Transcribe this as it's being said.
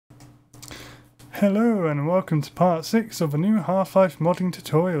Hello and welcome to part 6 of a new Half-Life modding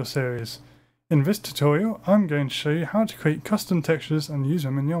tutorial series. In this tutorial I'm going to show you how to create custom textures and use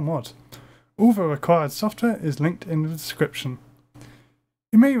them in your mod. All the required software is linked in the description.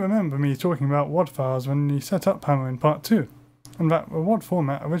 You may remember me talking about WAD files when you set up Hammer in part 2, and that the WAD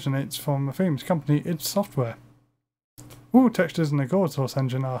format originates from the famous company id Software. All textures in the Gold Source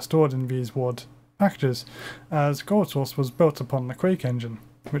engine are stored in these WAD packages, as Gold Source was built upon the Quake engine,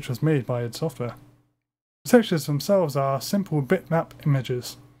 which was made by id Software. The textures themselves are simple bitmap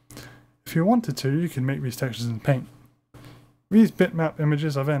images. If you wanted to, you could make these textures in Paint. These bitmap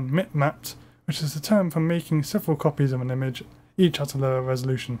images are then mip-mapped, which is the term for making several copies of an image, each at a lower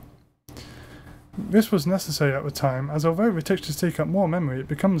resolution. This was necessary at the time, as although the textures take up more memory, it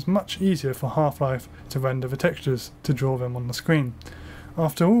becomes much easier for Half-Life to render the textures to draw them on the screen.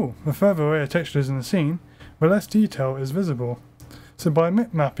 After all, the further away a texture is in the scene, the less detail is visible. So by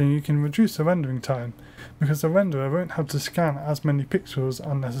mip mapping you can reduce the rendering time, because the renderer won't have to scan as many pixels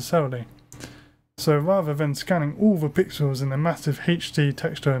unnecessarily. So rather than scanning all the pixels in a massive HD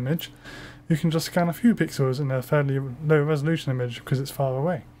texture image, you can just scan a few pixels in a fairly low resolution image because it's far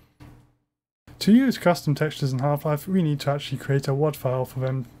away. To use custom textures in Half-Life, we need to actually create a WAD file for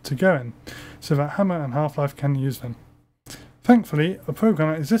them to go in, so that Hammer and Half-Life can use them. Thankfully, a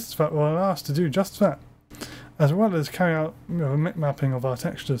program exists that will allow us to do just that, as well as carry out mip mapping of our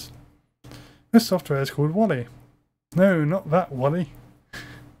textures. This software is called Wally. No, not that Wally.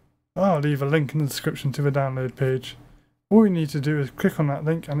 I'll leave a link in the description to the download page. All you need to do is click on that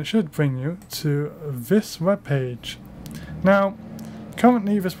link and it should bring you to this webpage. Now,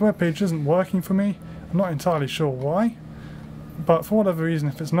 currently this webpage isn't working for me. I'm not entirely sure why, but for whatever reason,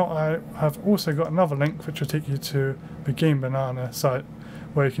 if it's not, I have also got another link which will take you to the Game Banana site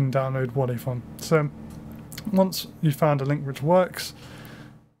where you can download Wally from. So once you've found a link which works,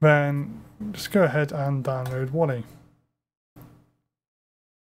 then just go ahead and download Wally.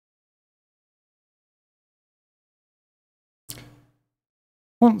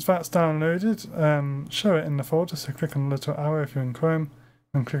 Once that's downloaded, show it in the folder, so click on the little arrow if you're in Chrome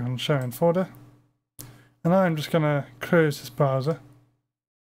and click on Show in Folder. And I'm just going to close this browser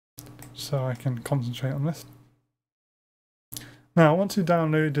so I can concentrate on this. Now once you've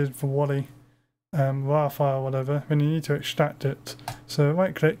downloaded the Wally WAR file, whatever, then you need to extract it. So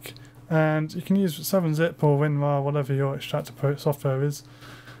right click, and you can use 7-zip or WinRAR, whatever your extractor software is,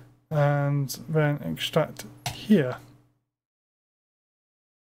 and then extract here.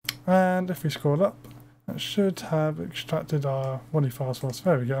 And if we scroll up, it should have extracted our Wally files for us.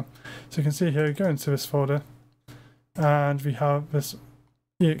 There we go. So you can see here, go into this folder, and we have this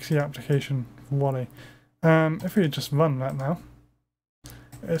exe application for Wally. If we just run that now,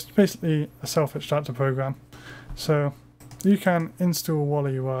 it's basically a self-extractor program, so you can install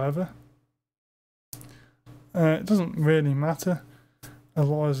Wally wherever. It doesn't really matter as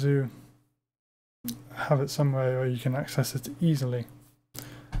long as you have it somewhere where you can access it easily.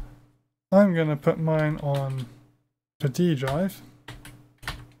 I'm going to put mine on the D drive,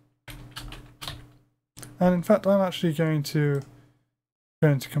 and in fact I'm actually going to go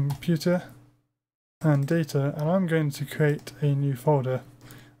into Computer and Data, and I'm going to create a new folder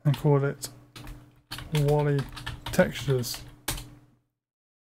and call it Wally Textures.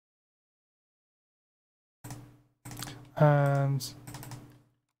 And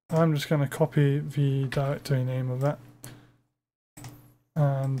I'm just going to copy the directory name of that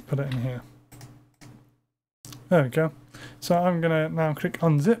and put it in here. There we go. So I'm going to now click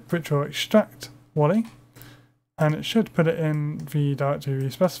unzip, which will extract Wally, and it should put it in the directory we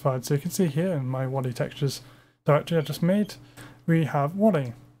specified. So you can see here in my Wally Textures directory I just made, we have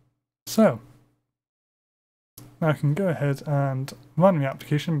Wally. So now I can go ahead and run the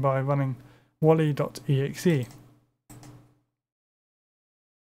application by running wally.exe.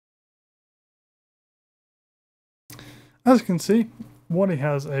 As you can see, Wally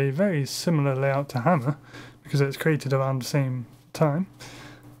has a very similar layout to Hammer because it's created around the same time.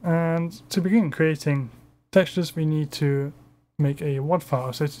 And to begin creating textures, we need to make a WAD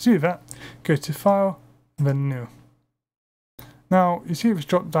file. So to do that, go to File, then New. Now you see this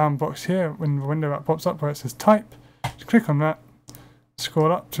drop down box here when the window that pops up where it says Type. Just click on that, scroll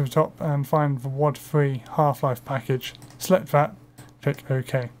up to the top and find the WAD3 Half-Life package. Select that, click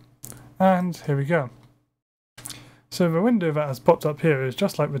OK. And here we go. So the window that has popped up here is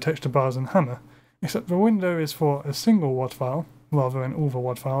just like the texture bars in Hammer, except the window is for a single WAD file rather than all the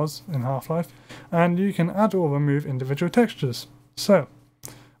WAD files in Half-Life, and you can add or remove individual textures. So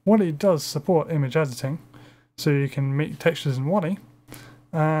Wally does support image editing, so you can make textures in Wally,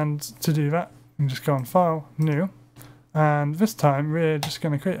 and to do that you can just go on File, New, And this time we're just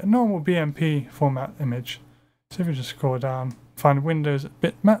going to create a normal BMP format image. So if we just scroll down, find Windows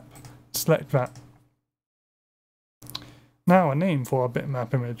bitmap, select that. Now a name for our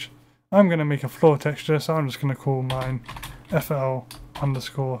bitmap image. I'm going to make a floor texture, so I'm just going to call mine FL_first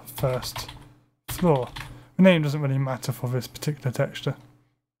floor. The name doesn't really matter for this particular texture.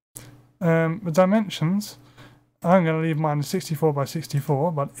 The dimensions, I'm going to leave mine 64 by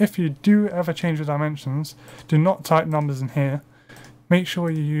 64, but if you do ever change the dimensions, do not type numbers in here. Make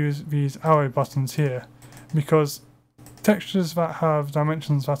sure you use these arrow buttons here, because textures that have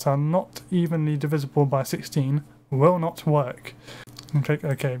dimensions that are not evenly divisible by 16 will not work. And click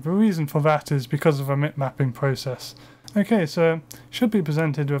OK. The reason for that is because of a mip mapping process. Okay, so it should be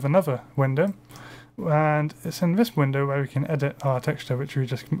presented with another window, and it's in this window where we can edit our texture which we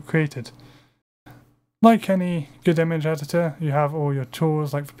just created. Like any good image editor, you have all your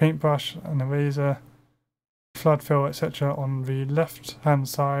tools like the paintbrush and eraser, flood fill, etc. on the left hand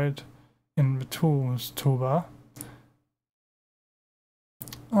side in the tools toolbar.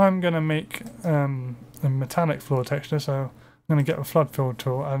 I'm going to make a metallic floor texture, so I'm going to get a flood fill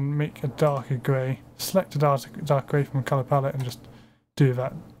tool and make a darker grey. Select a dark grey from the colour palette and just do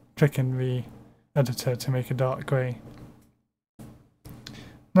that. Click in the editor to make a dark grey.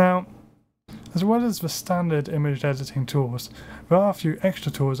 Now, as well as the standard image editing tools, there are a few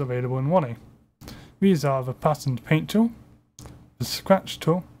extra tools available in Wally. These are the patterned paint tool, the scratch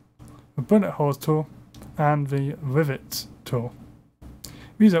tool, the bullet holes tool, and the rivet tool.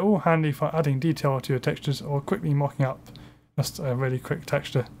 These are all handy for adding detail to your textures or quickly mocking up just a really quick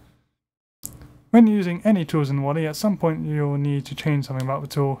texture. When using any tools in Wally, at some point you'll need to change something about the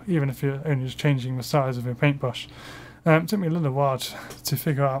tool, even if you're only just changing the size of your paintbrush. It took me a little while to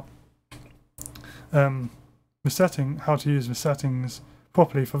figure out how to use the settings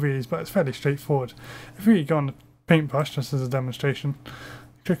properly for these, but it's fairly straightforward. If we go on the paintbrush, just as a demonstration,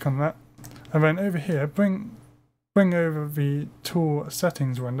 click on that, and then over here, bring over the tool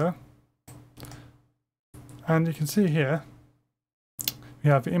settings window, and you can see here we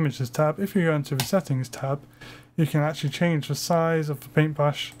have the images tab. If you go into the settings tab, you can actually change the size of the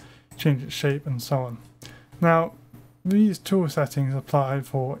paintbrush, change its shape, and so on. Now, these tool settings apply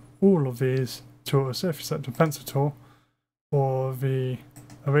for all of these tools. So if you select the pencil tool or the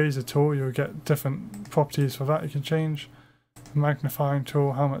eraser tool, you'll get different properties for that you can change. The magnifying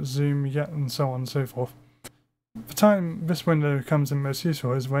tool, how much zoom you get, and so on and so forth. The time this window comes in most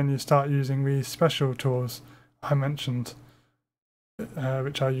useful is when you start using these special tools I mentioned,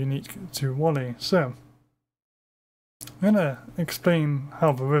 which are unique to Wally. So, I'm going to explain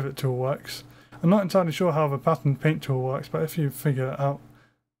how the rivet tool works. I'm not entirely sure how the patterned paint tool works, but if you figure it out,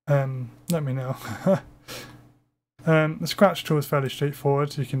 let me know. The scratch tool is fairly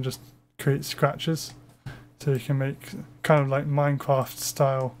straightforward. You can just create scratches. So you can make kind of like Minecraft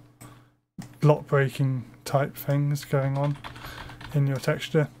style block breaking type things going on in your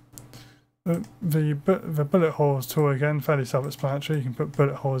texture. The bullet holes tool, again, fairly self-explanatory. You can put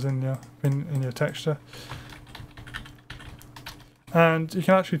bullet holes in your texture, and you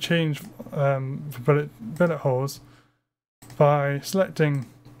can actually change the bullet holes by selecting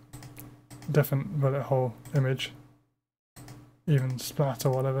different bullet hole image, even splat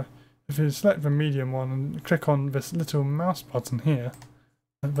or whatever. If you select the medium one and click on this little mouse button here,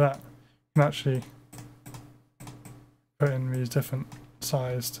 like that, you can actually put in these different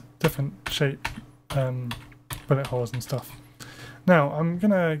sized, different shaped bullet holes and stuff. Now I'm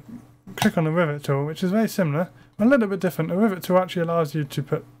going to click on the rivet tool, which is very similar, a little bit different. The rivet tool actually allows you to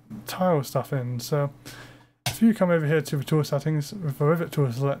put tile stuff in. So if you come over here to the tool settings with the rivet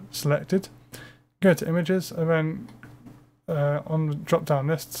tool selected, go to images, and then on the drop down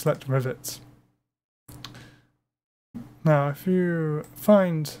list select rivets. Now if you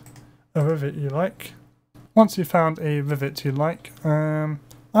find a rivet you like, once you've found a rivet you like, I'm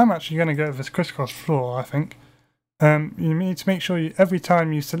actually going to go with this crisscross floor, I think. You need to make sure every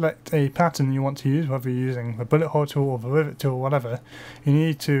time you select a pattern you want to use, whether you're using the bullet hole tool or the rivet tool or whatever, you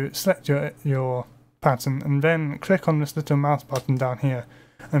need to select your pattern and then click on this little mouse button down here,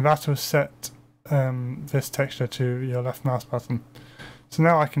 and that will set this texture to your left mouse button. So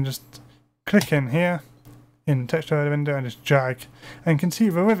now I can just click in here in the texture editor window and just drag, and you can see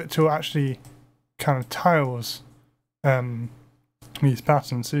the rivet tool actually kind of tiles these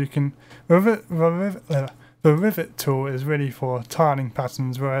patterns. So you can the rivet tool is really for tiling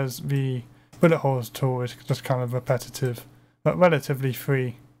patterns, whereas the bullet holes tool is just kind of repetitive but relatively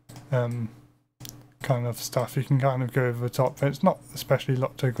free kind of stuff. You can kind of go over the top, but it's not especially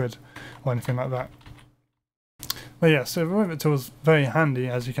locked to a grid or anything like that. But yeah, so the rivet tool is very handy,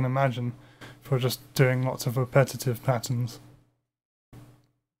 as you can imagine, for just doing lots of repetitive patterns.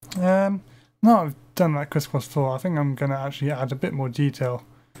 Now I've done that crisscross floor, I think I'm going to actually add a bit more detail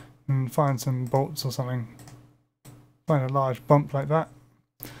and find some bolts or something. Find a large bump like that.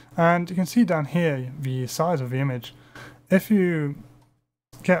 And you can see down here the size of the image. If you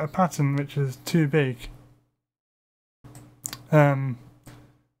get a pattern which is too big and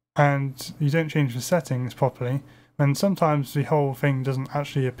you don't change the settings properly, then sometimes the whole thing doesn't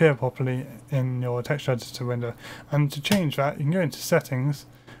actually appear properly in your texture editor window. And to change that, you can go into settings,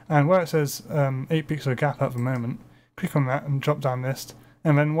 and where it says 8 pixel gap at the moment, click on that and drop down list,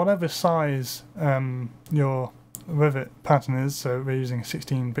 and then whatever size your rivet pattern is, so we're using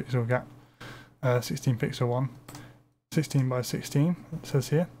 16 pixel gap, 16 pixel one, 16 by 16 it says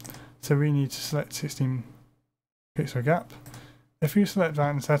here, so we need to select 16 pixel gap. If you select that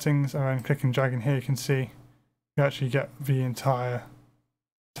in settings and then click and drag in here, you can see you actually get the entire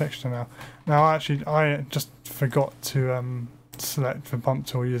texture now. Now actually I just forgot to select the bump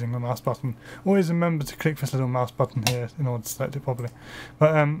tool using the mouse button. Always remember to click this little mouse button here in order to select it properly.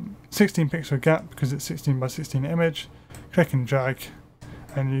 But 16 pixel gap, because it's 16 by 16 image, click and drag,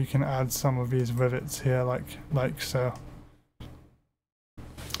 and you can add some of these rivets here like so.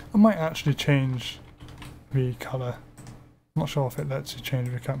 I might actually change the colour. I'm not sure if it lets you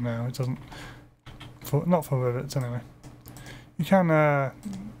change the cut now. It doesn't. Not for rivets anyway. You can,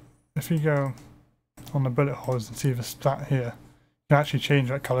 if you go on the bullet holes and see the splat here, you can actually change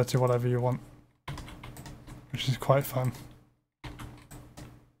that colour to whatever you want, which is quite fun.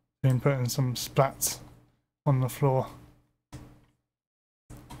 You can put in some splats on the floor.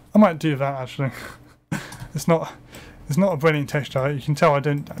 I might do that actually. It's not a brilliant texture. You can tell I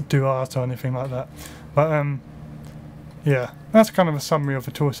don't do art or anything like that. But yeah, that's kind of a summary of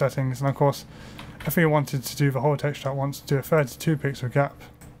the tool settings. And of course, if we wanted to do the whole texture at once, do a 32 pixel gap.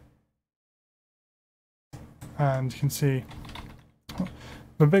 And you can see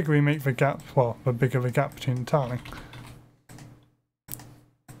the bigger we make the gap, well, the bigger the gap between the tiling.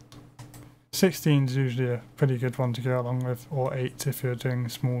 16 is usually a pretty good one to go along with, or 8 if you're doing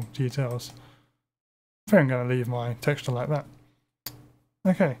small details. I think I'm going to leave my texture like that.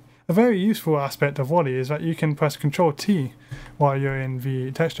 Okay, a very useful aspect of Wally is that you can press Ctrl-T while you're in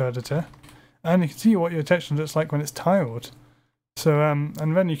the texture editor, and you can see what your texture looks like when it's tiled. So, and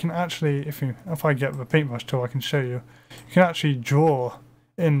then you can actually, if I get the paintbrush tool, I can show you. You can actually draw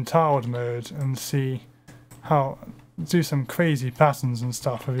in tiled mode and see how, do some crazy patterns and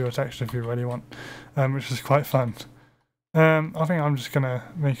stuff with your texture if you really want, which is quite fun. I think I'm just gonna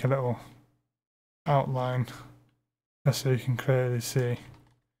make a little outline just so you can clearly see.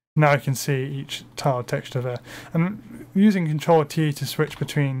 Now you can see each tiled texture there, and using Ctrl-T to switch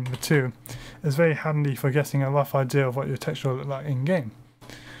between the two is very handy for getting a rough idea of what your texture will look like in game.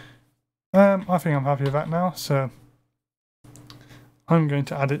 I think I'm happy with that now, so I'm going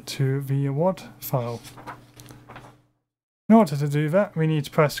to add it to the WAD file. In order to do that, we need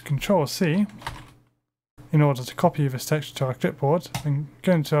to press Ctrl-C in order to copy this texture to our clipboard, and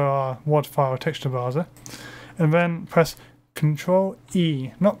go into our WAD file texture browser, and then press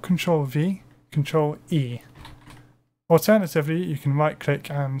Ctrl-E, not Ctrl-V, Ctrl-E. Alternatively, you can right click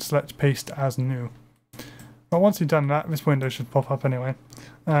and select paste as new. But once you've done that, this window should pop up anyway,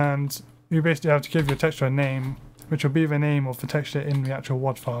 and you basically have to give your texture a name, which will be the name of the texture in the actual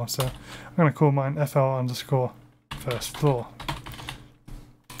WAD file. So I'm going to call mine FL_first floor.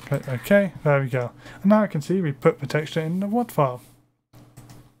 Click OK, there we go. And now I can see we put the texture in the WAD file.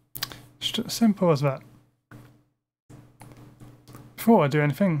 Simple as that. Before I do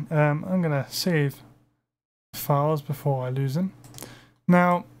anything, I'm going to save files before I lose them.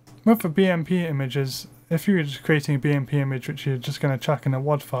 Now, with the BMP images, if you're just creating a BMP image which you're just going to chuck in a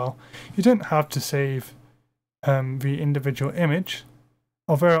WAD file, you don't have to save the individual image,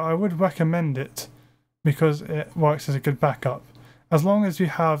 although I would recommend it because it works as a good backup. As long as you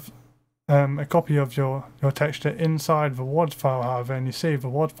have a copy of your texture inside the WAD file, however, and you save the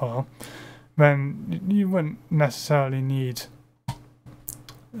WAD file, then you wouldn't necessarily need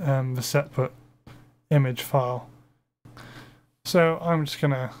the separate image file. So I'm just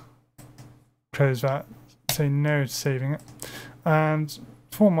going to close that, say no to saving it, and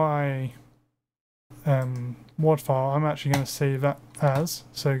for my WAD file I'm actually going to save that as,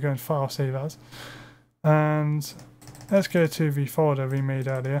 so go into File, Save As, and let's go to the folder we made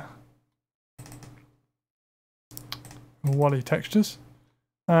earlier, Wally Textures,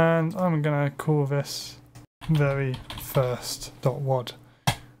 and I'm going to call this very first.wad.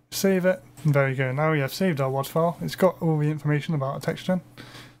 Save it, and there we go. Now we have saved our WAD file. It's got all the information about our texture,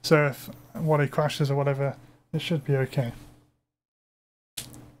 so if Wally crashes or whatever, it should be okay.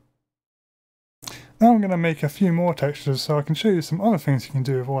 Now I'm going to make a few more textures so I can show you some other things you can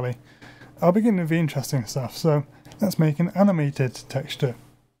do with Wally. I'll begin with the interesting stuff, so let's make an animated texture.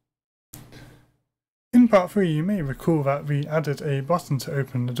 In part 3 you may recall that we added a button to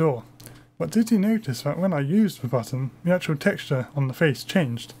open the door, but did you notice that when I used the button, the actual texture on the face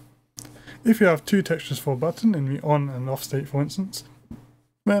changed? If you have two textures for a button in the on and off state for instance,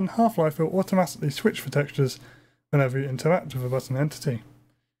 then Half-Life will automatically switch for textures whenever you interact with a button entity.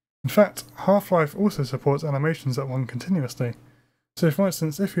 In fact, Half-Life also supports animations that run continuously. So for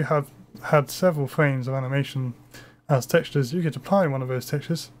instance, if you have had several frames of animation as textures, you could apply one of those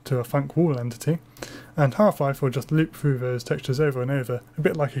textures to a Funk Wall entity, and Half-Life will just loop through those textures over and over, a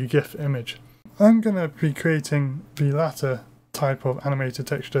bit like a GIF image. I'm going to be creating the latter type of animated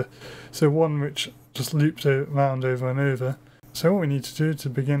texture, so one which just loops around over and over. So all we need to do to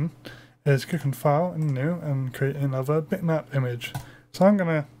begin is click on File and New and create another bitmap image. So I'm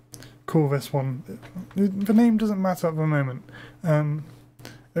going to call this one, the name doesn't matter at the moment,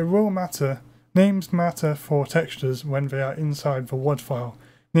 it will matter. Names matter for textures when they are inside the WAD file.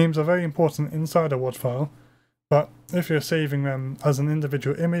 Names are very important inside a WAD file, but if you're saving them as an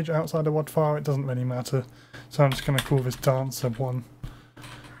individual image outside a WAD file, it doesn't really matter. So I'm just going to call this dancer1.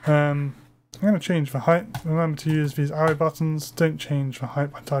 I'm going to change the height. Remember to use these arrow buttons. Don't change the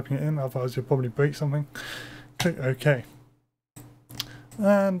height by typing it in, otherwise you'll probably break something. Click OK.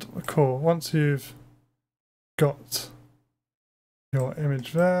 And cool, once you've got your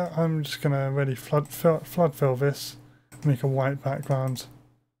image there, I'm just going to really flood fill this, make a white background.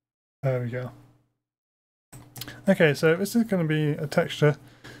 There we go. Okay, so this is going to be a texture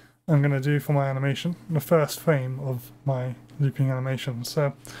I'm going to do for my animation, the first frame of my looping animation.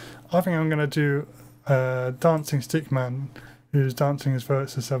 So I think I'm going to do a dancing stick man who's dancing as though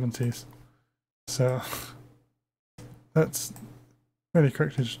it's the 70s. So let's really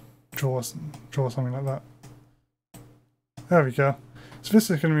quickly draw something like that. There we go. So this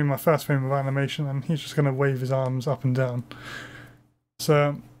is going to be my first frame of animation, and he's just going to wave his arms up and down.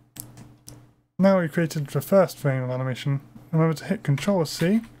 So now we've created the first frame of animation. Remember to hit Ctrl C,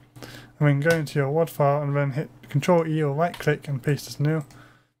 and then go into your WAD file, and then hit Ctrl E or right click and paste as new.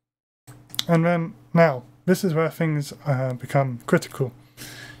 And then now, this is where things become critical.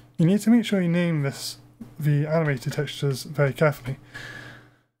 You need to make sure you name the animated textures very carefully.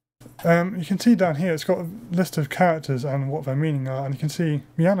 You can see down here it's got a list of characters and what their meaning are, and you can see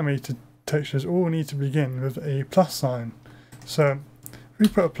the animated textures all need to begin with a plus sign. So if we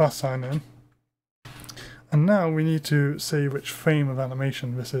put a plus sign in, and now we need to say which frame of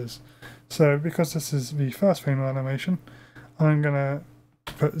animation this is. So because this is the first frame of animation, I'm going to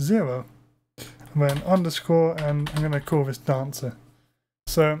put 0, and then underscore, and I'm going to call this dancer.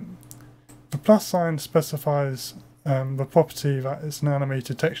 So the plus sign specifies the property that it's an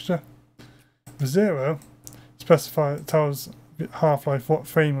animated texture. The 0 tells Half-Life what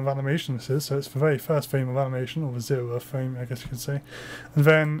frame of animation this is, so it's the very first frame of animation, or the 0th frame I guess you could say. And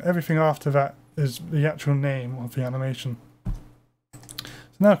then everything after that is the actual name of the animation. So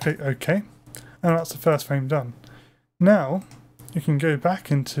now click OK, and that's the first frame done. Now you can go back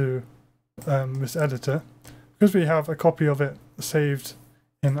into this editor, because we have a copy of it saved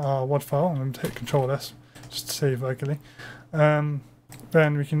in our WAD file. I'm going to hit Ctrl S just to save regularly. Then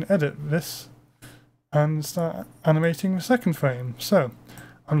we can edit this and start animating the second frame. So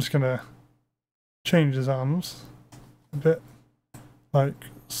I'm just going to change his arms a bit like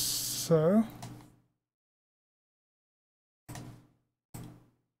so.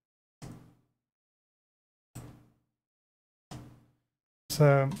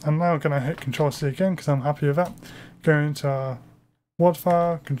 So I'm now going to hit Ctrl C again because I'm happy with that. Go into our WAD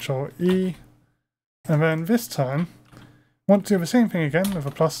file, Ctrl E, and then this time want to do the same thing again with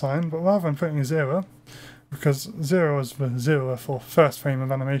a plus sign, but rather than putting 0, because 0 is the 0th for first frame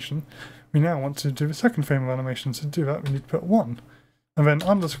of animation, we now want to do the second frame of animation. So to do that we need to put 1, and then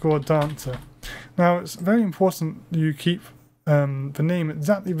underscore dancer. Now it's very important you keep the name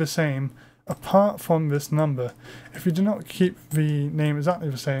exactly the same apart from this number. If you do not keep the name exactly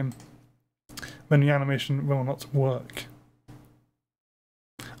the same, then the animation will not work.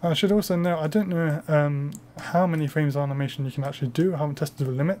 I should also note, I don't know how many frames of animation you can actually do. I haven't tested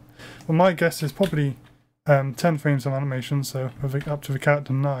the limit, but my guess is probably 10 frames of animation, so up to the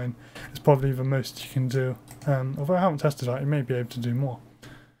character 9 is probably the most you can do. Although I haven't tested that, you may be able to do more.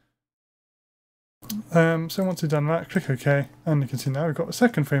 So once you've done that, click OK, and you can see now we've got a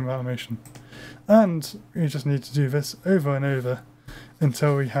second frame of animation. And you just need to do this over and over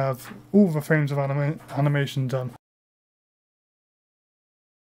until we have all the frames of animation done.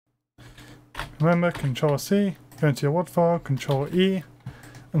 Remember, Ctrl C, go into your WAD file, Ctrl E,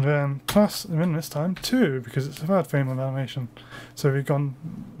 And then plus, and then this time 2, because it's the third frame of animation. So we've gone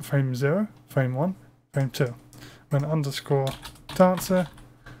frame 0, frame 1, frame 2. Then underscore dancer,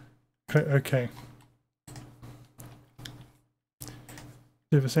 click OK.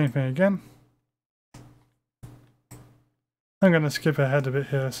 Do the same thing again. I'm going to skip ahead a bit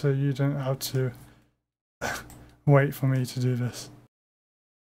here so you don't have to wait for me to do this.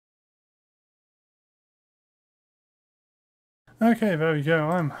 Okay, there we go.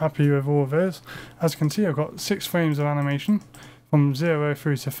 I'm happy with all of those. As you can see, I've got 6 frames of animation from 0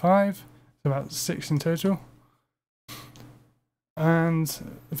 through to 5, so about 6 in total.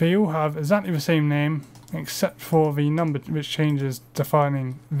 And they all have exactly the same name, except for the number which changes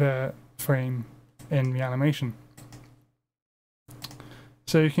defining their frame in the animation.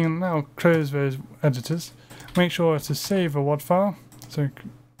 So you can now close those editors. Make sure to save a WAD file, so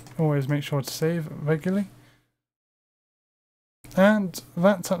always make sure to save regularly. And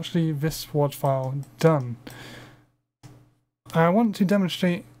that's actually this WAD file done. I want to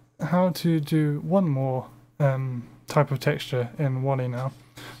demonstrate how to do one more type of texture in WAD now,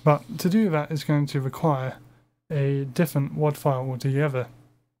 but to do that is going to require a different WAD file altogether.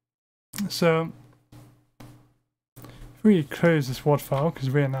 So if we close this WAD file, because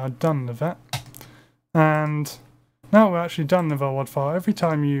we are now done with that, and now we're actually done with our WAD file. Every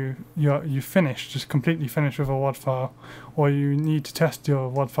time you finish, just completely finish with a WAD file, or you need to test your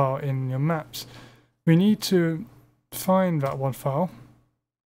WAD file in your maps, we need to find that WAD file.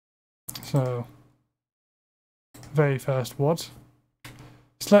 So, very first WAD,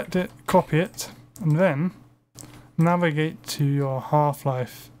 select it, copy it, and then navigate to your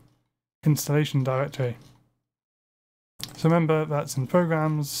Half-Life installation directory. So remember, that's in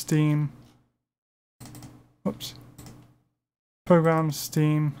Programs, Steam, Programs,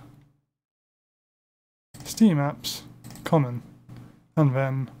 Steam, Steam Apps, Common, and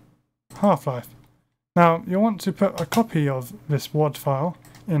then Half-Life. Now you want to put a copy of this WAD file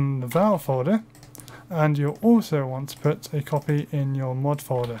in the Val folder, and you'll also want to put a copy in your mod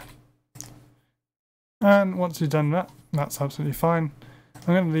folder. And once you've done that, that's absolutely fine.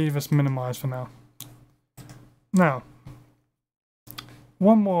 I'm going to leave this minimized for now. Now,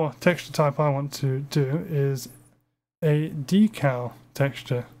 one more texture type I want to do is a decal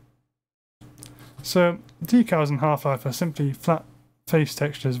texture. So decals in Half-Life are simply flat face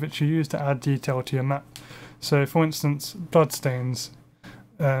textures which you use to add detail to your map. So for instance, bloodstains,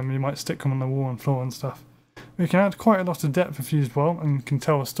 you might stick them on the wall and floor and stuff. We can add quite a lot of depth if used well and can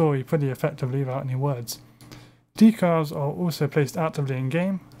tell a story pretty effectively without any words. Decals are also placed actively in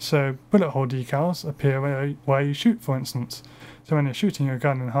game, so bullet hole decals appear where you shoot, for instance. So when you're shooting your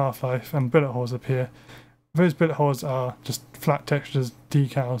gun in Half-Life and bullet holes appear, those bullet holes are just flat textures,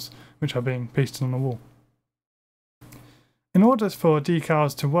 decals, which are being pasted on the wall. In order for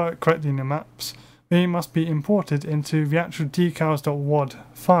decals to work correctly in your maps, they must be imported into the actual decals.wad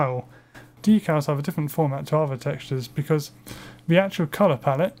file. Decals have a different format to other textures because the actual color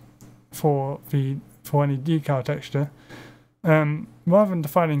palette for any decal texture, rather than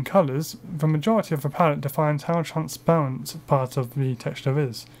defining colors, the majority of the palette defines how transparent part of the texture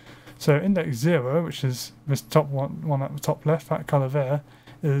is. So index 0, which is this top one at the top left, that color there,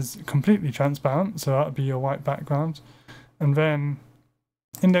 is completely transparent, so that would be your white background. And then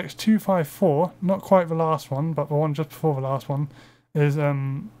index 254, not quite the last one, but the one just before the last one, is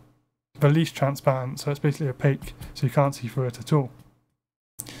the least transparent, so it's basically opaque, so you can't see through it at all.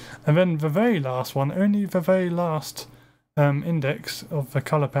 And then the very last one, only the very last index of the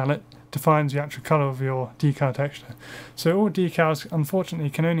color palette defines the actual color of your decal texture. So all decals unfortunately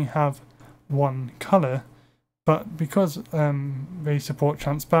can only have one color, but because they support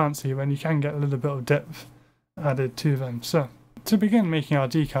transparency, then you can get a little bit of depth added to them. So to begin making our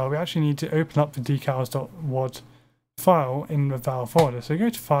decal, we actually need to open up the decals.wad file in the Val folder. So go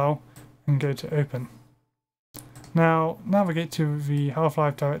to File and go to Open. Now navigate to the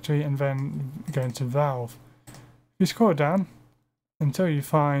Half-Life directory and then go into Valve. You scroll down until you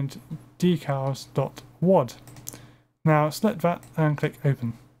find decals.wad. Now select that and click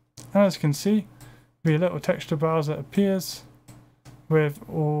Open. And as you can see, the little texture browser appears with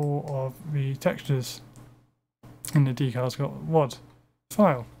all of the textures in the decals.wad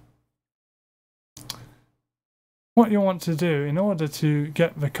file. What you want to do in order to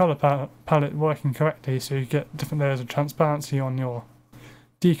get the color palette working correctly, so you get different layers of transparency on your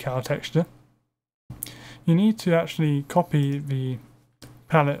decal texture, you need to actually copy the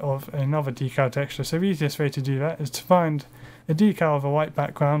palette of another decal texture. So the easiest way to do that is to find a decal of a white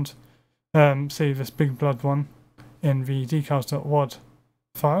background, say this big blood one, in the decals.wad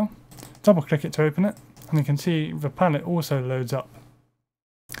file, double click it to open it, and you can see the palette also loads up.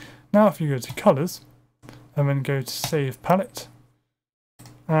 Now if you go to colours and then go to save palette,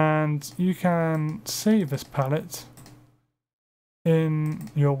 and you can save this palette in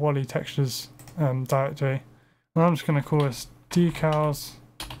your Wally textures directory, and I'm just going to call this decals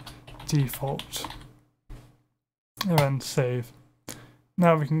default and then save.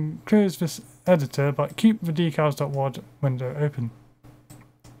 Now we can close this editor but keep the decals.wad window open.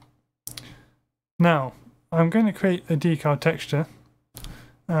 Now I'm going to create a decal texture,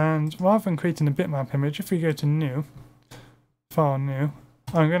 and rather than creating a bitmap image, if we go to new, file new,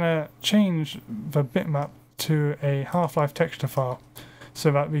 I'm going to change the bitmap to a Half-Life texture file so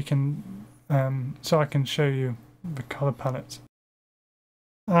that we can so I can show you the color palette.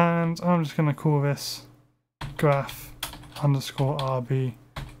 And I'm just going to call this graph_rb2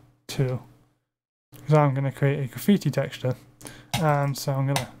 because I'm going to create a graffiti texture, and so I'm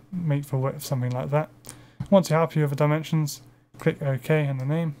going to make the width something like that. Once you're happy with the dimensions, click OK in the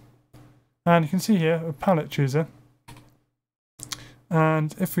name, and you can see here a palette chooser.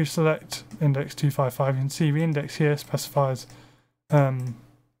 And if we select index 255, you can see the index here specifies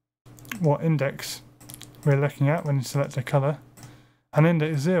what index we're looking at when you select a colour. And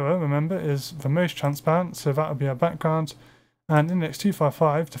index 0, remember, is the most transparent, so that will be our background. And index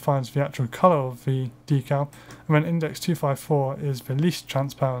 255 defines the actual colour of the decal, and then index 254 is the least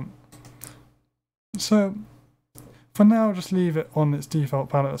transparent. So for now, just leave it on its default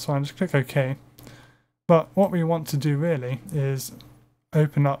palette, that's fine, just click OK. But what we want to do really is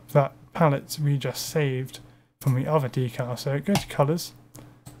open up that palette we just saved from the other decal. So go to colours,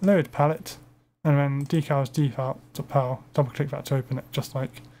 load palette, and then decals default to PAL, double click that to open it, just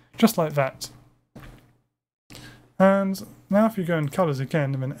like that. And now if you go in colours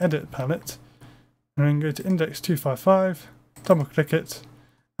again and then edit palette, and then go to index 255, double click it,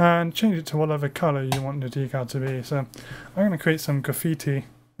 and change it to whatever colour you want the decal to be. So I'm going to create some graffiti,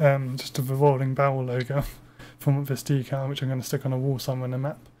 just a revolving barrel logo from this decal, which I'm going to stick on a wall somewhere in the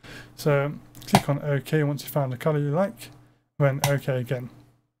map. So click on OK once you've found the colour you like, then OK again.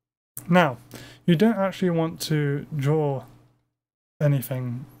 Now, you don't actually want to draw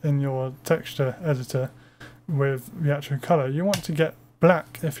anything in your texture editor with the actual colour. You want to get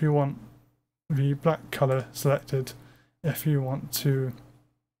black if you want the black colour selected, if you want to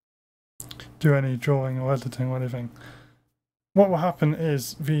do any drawing or editing or anything. What will happen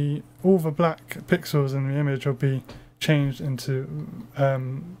is all the black pixels in the image will be changed into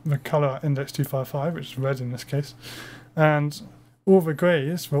the colour index 255, which is red in this case, and all the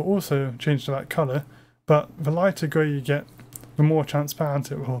greys will also change to that colour, but the lighter grey you get, the more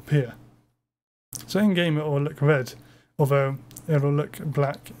transparent it will appear. So in game it will look red, although it will look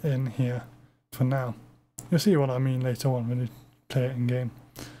black in here for now. You'll see what I mean later on when you play it in game.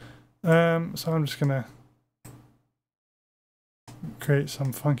 So I'm just going to create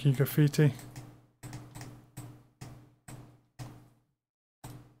some funky graffiti.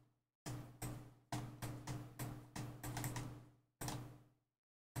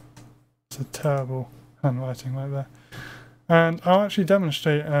 It's a terrible handwriting right there. And I'll actually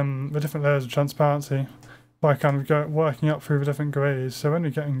demonstrate the different layers of transparency by kind of working up through the different greys. So when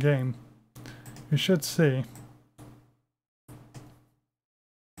we get in game, you should see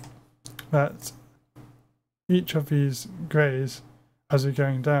that each of these greys, as we're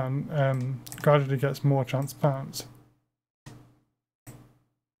going down, gradually gets more transparent.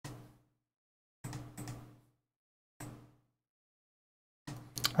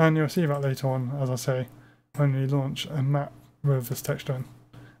 And you'll see that later on, as I say, when we launch a map with this texture in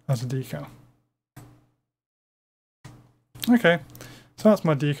as a decal. Okay, so that's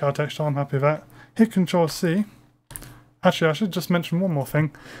my decal texture, I'm happy with that. Hit Ctrl C. Actually, I should just mention one more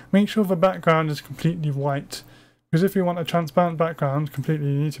thing. Make sure the background is completely white, because if you want a transparent background completely,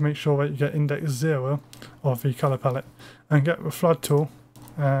 you need to make sure that you get index 0 of the colour palette, and get the flood tool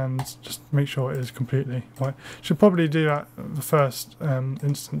and just make sure it is completely white. You should probably do that the first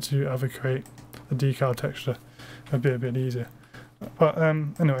instance you ever create a decal texture. It'll be a bit easier. But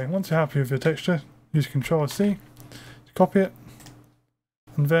anyway, once you're happy with your texture, use Ctrl C to copy it,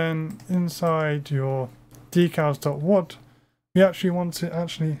 and then inside your decals.wad, we want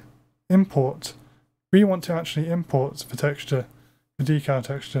to import the texture, the decal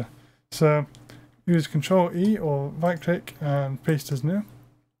texture. So use Ctrl E or right click and paste as new.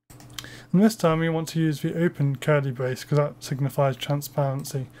 And this time we want to use the open curly brace because that signifies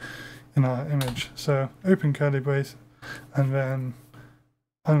transparency in our image. So open curly brace, and then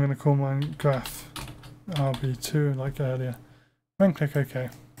I'm going to call mine graph RB2 like earlier. Then click OK.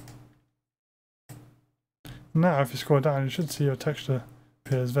 Now if you scroll down, you should see your texture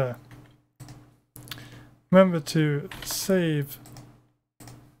appears there. Remember to save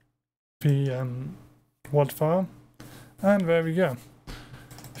the WAD file, and there we go.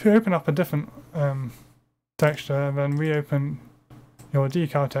 If you open up a different texture and then reopen your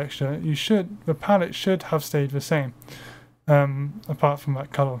decal texture, the palette should have stayed the same, apart from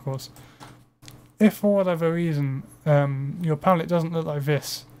that color, of course. If for whatever reason your palette doesn't look like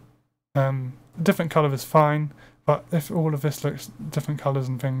this, a different color is fine. But if all of this looks different colors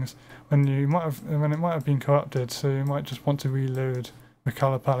and things, when it might have been corrupted, so you might just want to reload the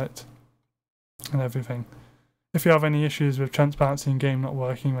color palette and everything. If you have any issues with transparency in game not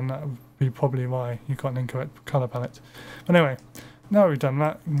working, then that would be probably why you got an incorrect color palette. But anyway, now we've done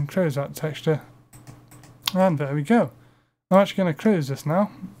that, you can close that texture, and there we go. I'm actually going to close this now.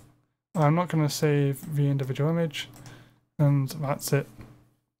 I'm not going to save the individual image, and that's it.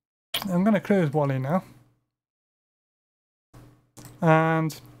 I'm going to close Wally now.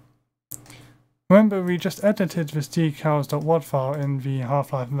 And remember, we just edited this decals.wad file in the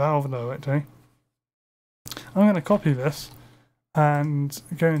Half-Life Valve directory. I'm going to copy this and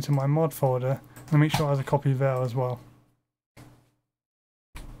go into my mod folder and make sure there's a copy there as well.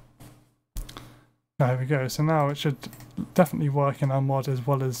 There we go. So now it should definitely work in our mod as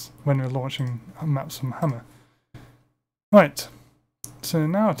well as when we're launching maps from Hammer. Right. So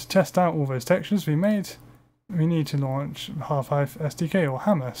now to test out all those textures we made, we need to launch Half-Life SDK or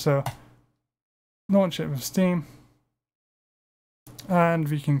Hammer. So launch it with Steam, and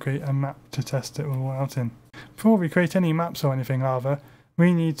we can create a map to test it all out in. Before we create any maps or anything, however,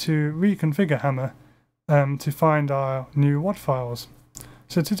 we need to reconfigure Hammer to find our new WAD files.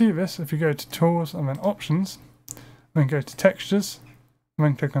 So to do this, if you go to Tools and then Options, then go to Textures, and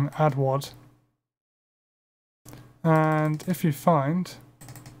then click on Add WAD. And if you find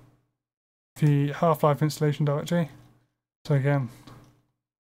the Half-Life installation directory, so again,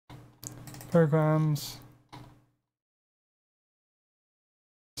 Programs,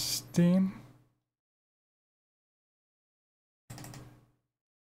 Steam,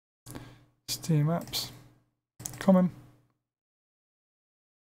 Steam Apps, Common,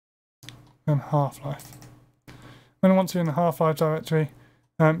 and Half-Life. Then once you're in the Half-Life directory,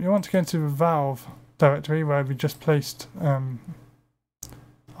 you want to go into the Valve directory where we just placed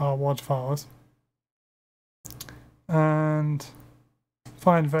our WAD files, and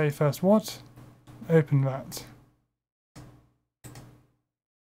find the very first WAD, open that.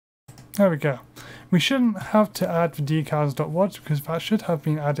 There we go. We shouldn't have to add the decals.wad because that should have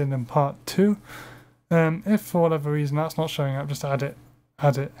been added in part 2. If for whatever reason that's not showing up, just add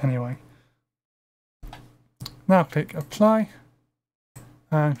it anyway. Now click Apply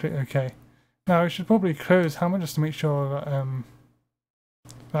and click OK. Now we should probably close Hammer just to make sure that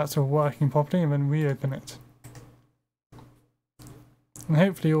that's all working properly, and then reopen it. And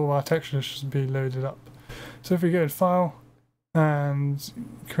hopefully all our textures should be loaded up. So if we go to File and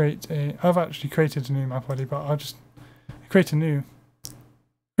I've actually created a new map already, but I'll just create a new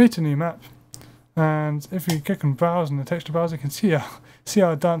map. And if we click on Browse in the texture browser, you can see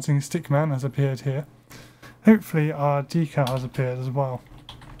our dancing stick man has appeared here. Hopefully our decal has appeared as well.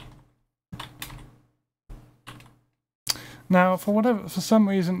 Now, for some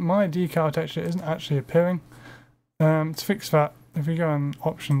reason, my decal texture isn't actually appearing. To fix that, if we go on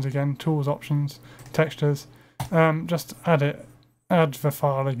Options again, Tools, Options, Textures, just add the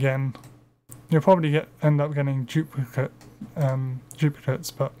file again. You'll probably end up getting duplicates,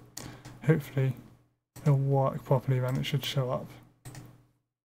 but hopefully it'll work properly when it should show up.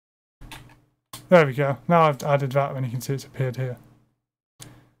 There we go. Now I've added that, and you can see it's appeared here. You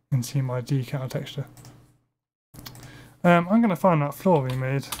can see my decal texture. I'm going to find that floor we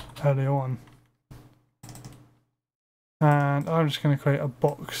made earlier on, and I'm just going to create a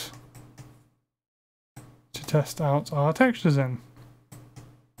box to test out our textures in.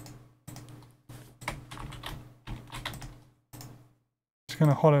 Just going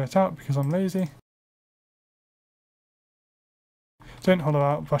to hollow it out because I'm lazy. Don't hollow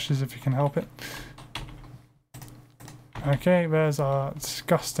out brushes if you can help it. Okay, there's our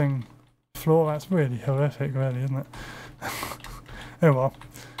disgusting floor. That's really horrific, really, isn't it? Oh well.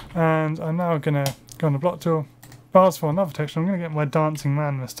 And I'm now going to go on the block tool, browse for another texture. I'm going to get my dancing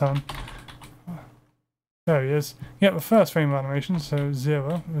man this time. There he is. Get the first frame of animation, so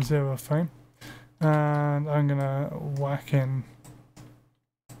 0 frame. And I'm going to whack in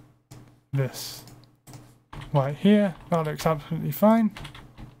this right here. That looks absolutely fine.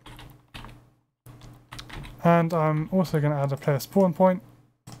 And I'm also going to add a player spawn point,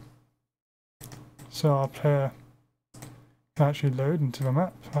 so our player can actually load into the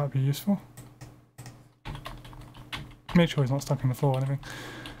map. That would be useful. Make sure he's not stuck in the floor or anything.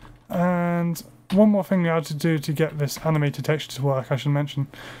 And one more thing we have to do to get this animated texture to work, I should mention,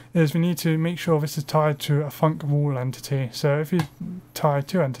 is we need to make sure this is tied to a func wall entity. So if you tie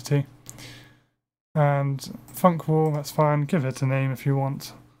to entity and func wall, that's fine. Give it a name if you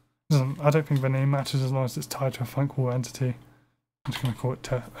want. I don't think the name matters as long as it's tied to a func wall entity. I'm just going to call it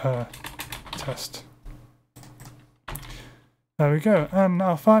test. There we go. And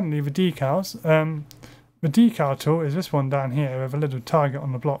now finally the decals. The decal tool is this one down here with a little target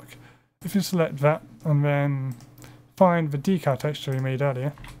on the block. If you select that and then find the decal texture we made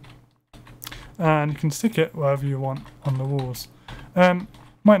earlier, and you can stick it wherever you want on the walls.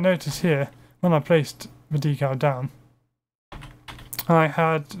 Might notice here when I placed the decal down, I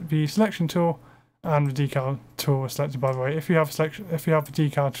had the selection tool and the decal tool selected. By the way, if you have the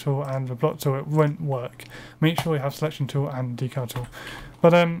decal tool and the block tool, it won't work. Make sure you have selection tool and decal tool.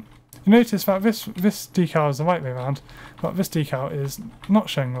 But you notice that this decal is the right way around, but this decal is not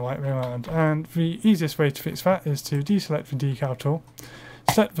showing the right way around. And the easiest way to fix that is to deselect the decal tool,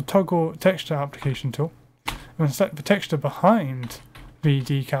 select the toggle texture application tool, and select the texture behind the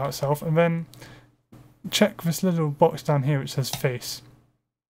decal itself, and then check this little box down here which says face.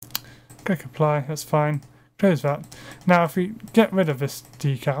 Click apply, that's fine. Close that. Now if we get rid of this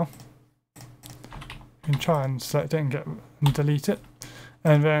decal, we can try and select it and delete it,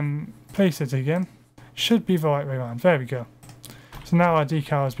 and then place it again. Should be the right way around. There we go. So now our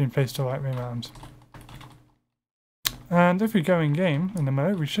decal has been placed the right way around. And if we go in game in a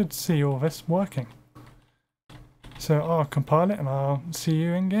mode, we should see all this working. So I'll compile it and I'll see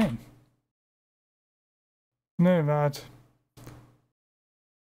you in game. No bad.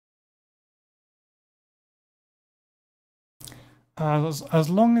 As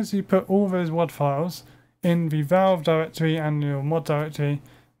long as you put all those WOD files in the Valve directory and your mod directory,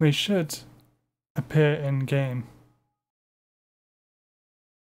 we should appear in game.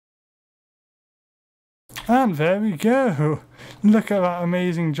 And there we go! Look at that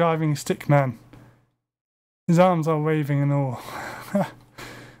amazing driving stick man. His arms are waving and all.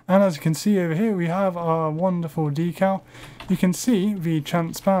 And as you can see over here, we have our wonderful decal. You can see the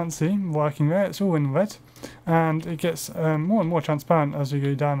transparency working there. It's all in red, and it gets more and more transparent as we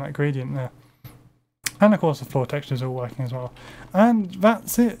go down that gradient there. And of course the floor texture is all working as well. And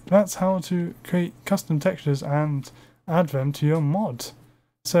that's it. That's how to create custom textures and add them to your mod.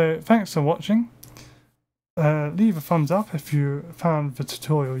 So thanks for watching. Leave a thumbs up if you found the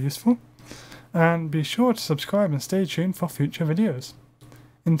tutorial useful. And be sure to subscribe and stay tuned for future videos.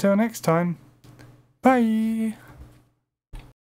 Until next time, bye!